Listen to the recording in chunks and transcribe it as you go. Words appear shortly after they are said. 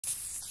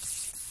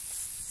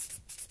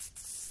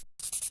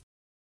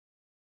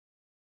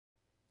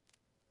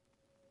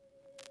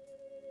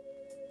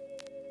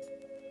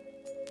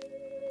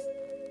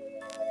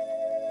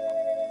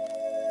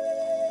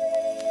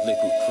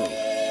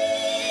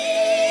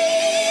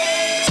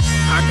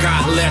I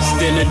got less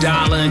than $1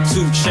 and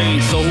 2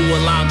 change, so who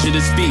allowed you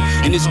to speak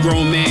in this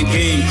grown man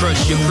game?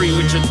 Crush your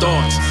premature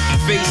thoughts.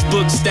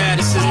 Facebook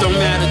statuses don't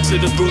matter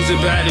to the bruising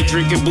battered,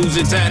 drinking booze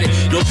and tatted.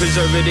 No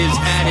preservatives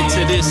added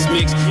to this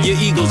mix. Your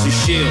ego's a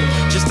shield,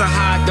 just to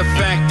hide the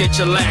fact that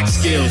you lack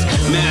skills.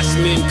 Mass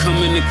men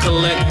coming to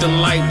collect the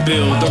light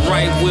bill. The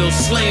right will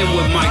slaying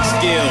with Mike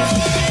skills.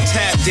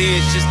 Tap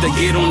dance just to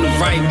get on the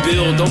right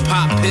bill. Don't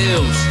pop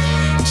pills.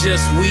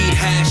 Just weed,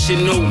 hash,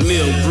 and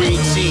oatmeal. Green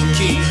tea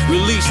key,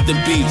 release the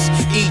beats.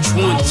 Each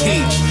one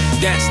teach.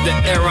 That's the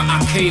era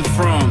I came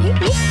from.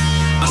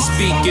 I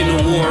speak in a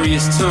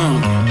warrior's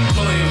tongue.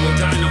 Playing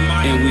with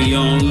dynamite, and we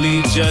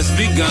only just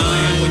begun.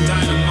 Playing with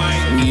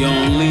dynamite, we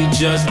only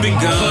just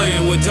begun.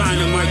 Playing with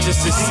dynamite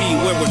just to see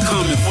where we're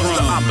coming from.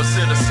 What's the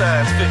opposite of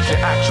science fiction?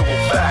 Actual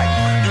fact.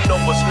 You know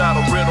it's not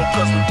a riddle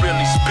cause we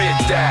really spit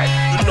that.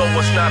 You know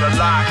it's not a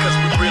lie cause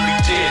we really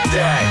did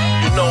that.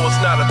 You know it's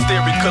not a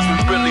theory cause we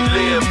really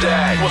lived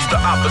that. What's the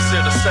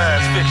opposite of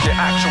science fiction?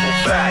 Actual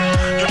fact.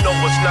 You know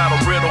it's not a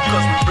riddle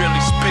cause we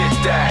really spit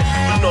that.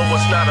 You know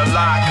it's not a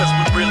lie cause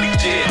we really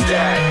did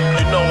that.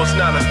 You know it's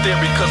not a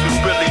theory cause we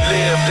really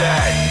lived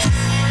that.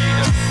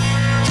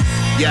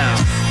 Yeah.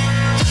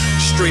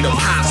 Street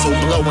apostle,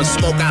 blowing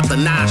smoke out the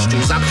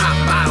nostrils. I pop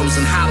bottles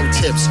and hollow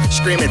tips,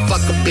 screaming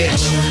fuck a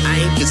bitch.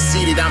 I ain't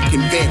conceited, I'm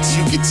convinced.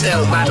 You can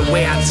tell by the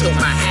way I tilt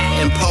my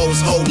hat and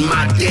pose, holding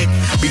my dick.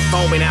 Be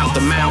foaming out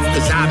the mouth,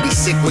 cause I be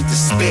sick with the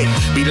spit.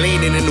 Be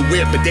leaning in the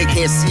whip, but they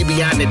can't see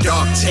beyond the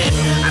dark tent.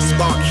 I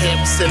spark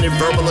hemp, sending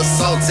verbal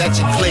assaults at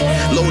your click.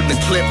 Loading the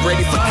clip,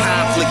 ready for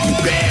conflict, you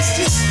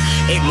bastards.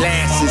 It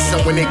lasts,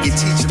 someone that can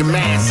teach the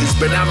masses.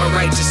 But I'm a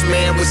righteous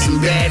man with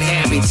some bad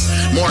habits.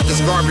 Marcus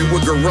Garvey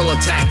with guerrilla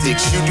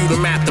tactics. You do the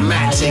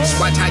mathematics.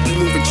 Watch how you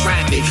move in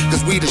traffic,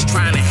 cause we just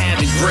trying to have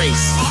it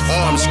grace.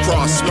 Arms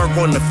crossed, smirk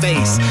on the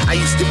face. I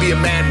used to be a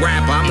mad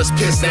rapper, I'm as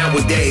pissed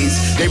nowadays.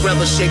 They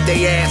rather shake their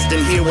ass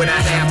than hear what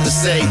I have to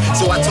say.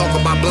 So I talk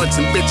about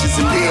blunts and bitches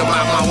and be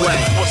about my way.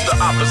 What's the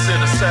opposite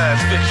of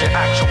science fiction?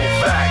 Actual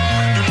fact.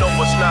 You know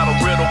it's not a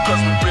riddle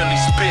cause we really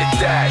spit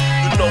that.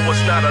 You know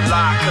it's not a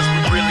lie cause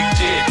we really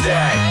did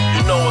that.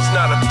 You know it's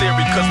not a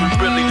theory cause we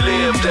really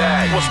lived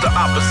that. What's the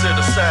opposite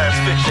of science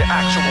fiction?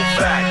 Actual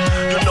fact.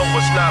 You know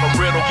it's not a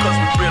riddle cause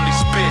we really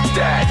spit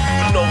that.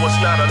 You know it's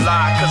not a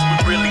lie cause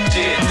we really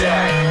did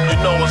that. You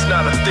know it's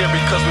not a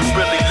theory cause we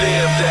really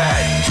lived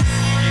that.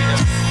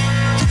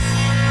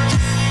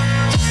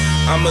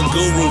 I'm a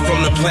guru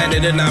from the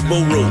planet of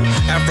Naburu.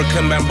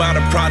 African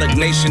Bambata product,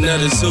 nation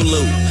of the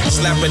Zulu.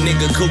 Slap a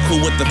nigga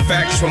cuckoo with the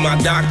facts from my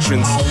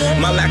doctrines.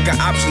 My lack of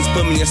options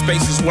put me in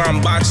spaces where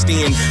I'm boxed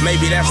in.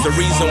 Maybe that's the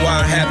reason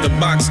why I had the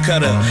box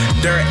cutter.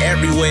 Dirt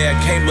everywhere,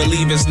 can't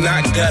believe it's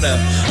not gutter.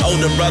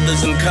 Older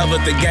brothers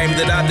uncovered the game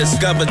that I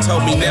discovered.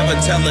 Told me never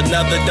tell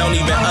another, don't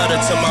even utter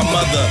to my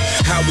mother.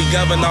 How we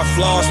govern our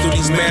flaws through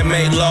these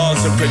man-made laws.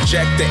 And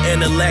project the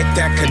intellect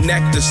that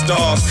connect the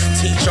stars.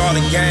 Teach all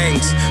the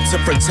gangs to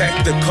protect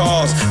the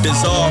cause,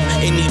 dissolve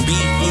any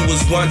beef we was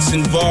once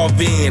involved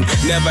in.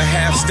 Never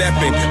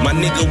half-stepping, my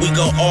nigga, we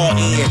go all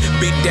in.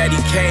 Big Daddy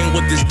came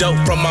with this dope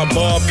from my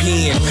ball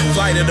pen.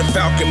 Flight of the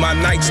Falcon, my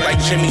nights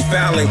like Jimmy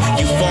Fallon.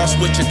 You false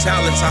with your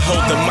talents, I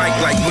hold the mic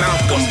like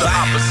Malcolm. What's the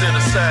opposite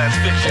of science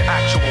fiction?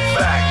 Actual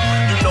fact.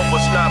 You know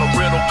it's not a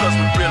riddle cause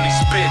we really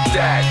spit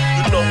that.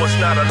 You know it's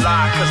not a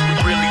lie cause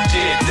we really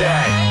did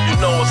that. You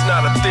know it's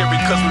not a theory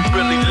cause we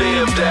really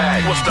lived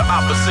that. What's the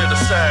opposite of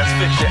science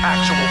fiction?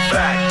 Actual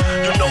fact.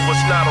 You know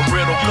it's not a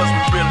riddle cause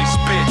we really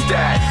spit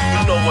that.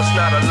 You know it's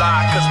not a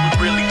lie cause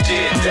we really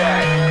did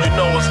that. You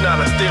know it's not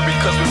a theory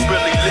cause we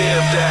really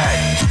lived that.